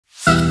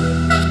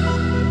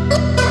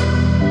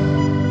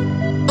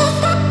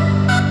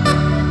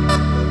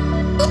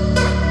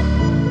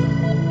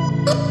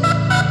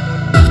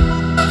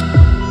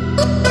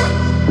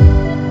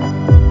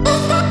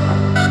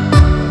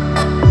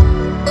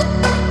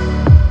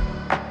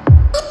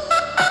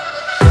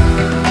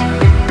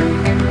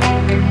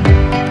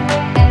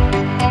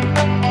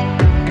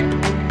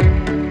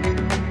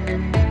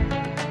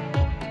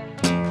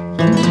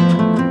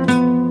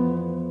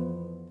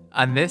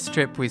On this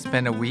trip, we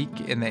spent a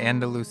week in the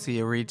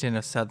Andalusia region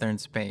of southern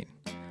Spain.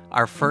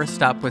 Our first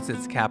stop was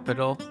its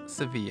capital,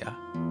 Sevilla.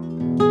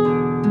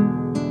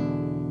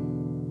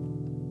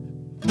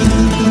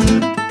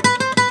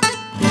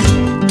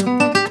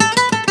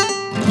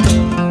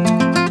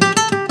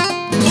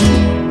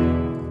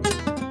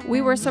 We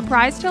were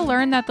surprised to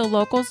learn that the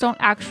locals don't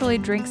actually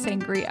drink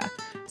sangria,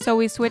 so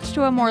we switched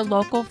to a more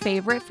local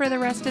favorite for the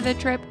rest of the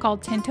trip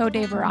called Tinto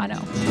de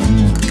Verano.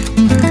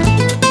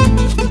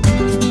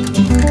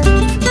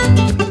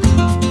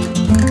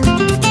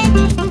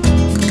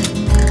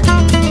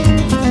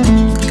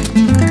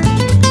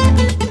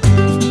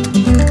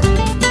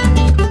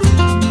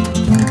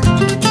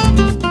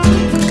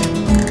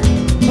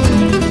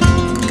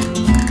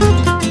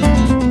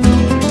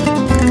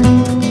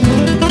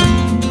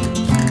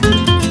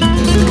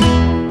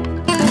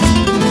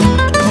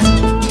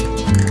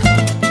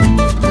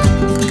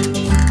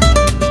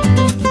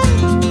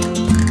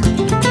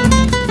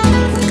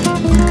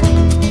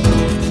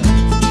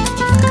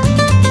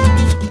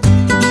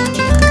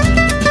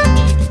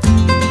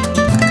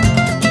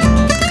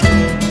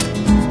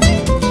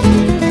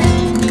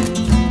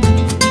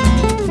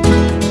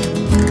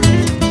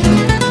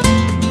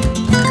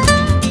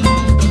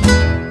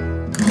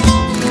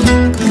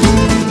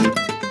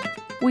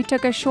 We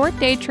took a short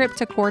day trip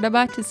to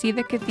Córdoba to see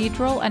the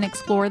cathedral and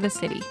explore the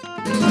city.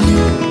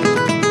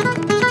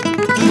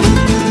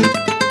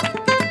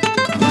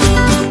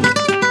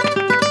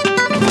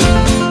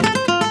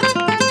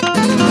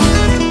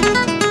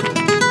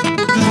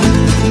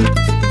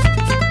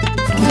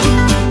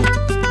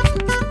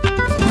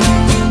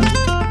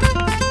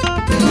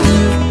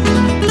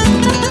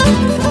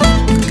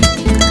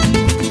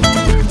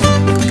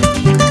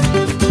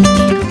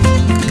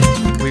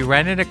 We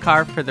rented a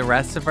car for the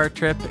rest of our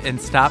trip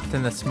and stopped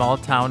in the small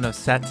town of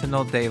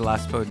Setenil de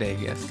las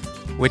Bodegas,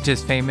 which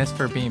is famous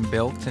for being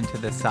built into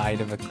the side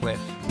of a cliff.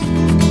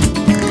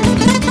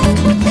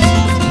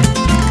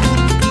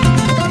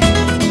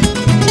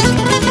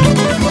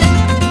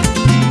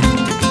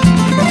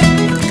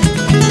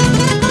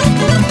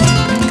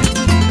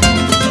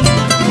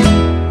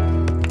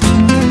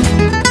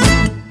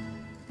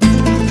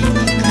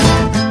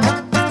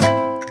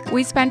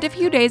 We spent a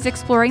few days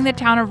exploring the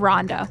town of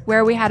Ronda,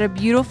 where we had a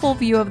beautiful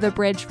view of the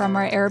bridge from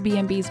our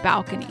Airbnb's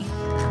balcony.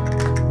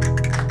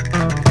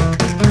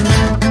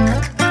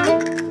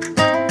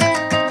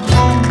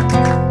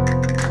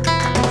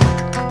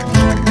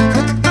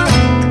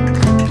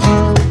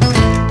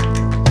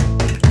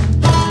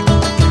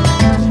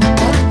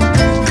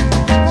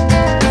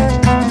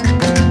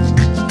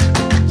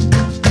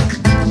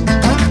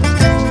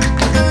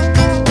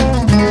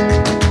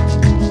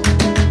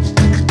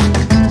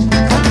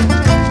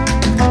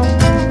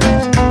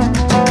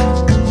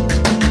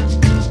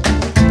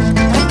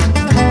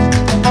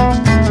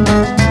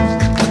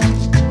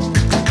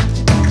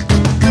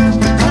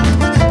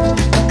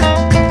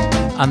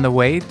 On the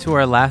way to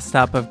our last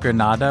stop of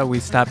Granada, we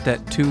stopped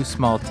at two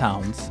small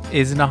towns,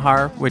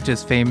 Iznájar, which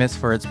is famous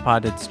for its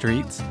potted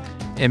streets,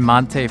 and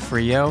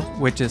Montefrío,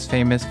 which is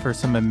famous for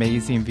some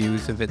amazing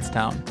views of its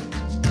town.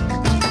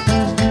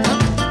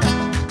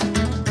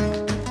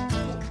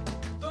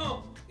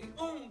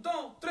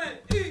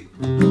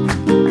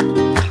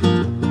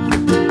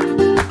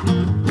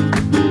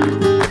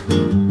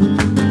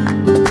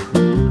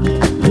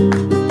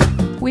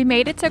 We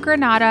made it to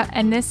Granada,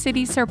 and this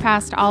city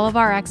surpassed all of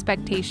our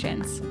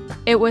expectations.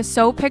 It was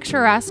so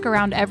picturesque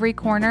around every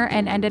corner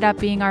and ended up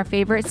being our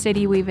favorite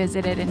city we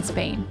visited in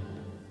Spain.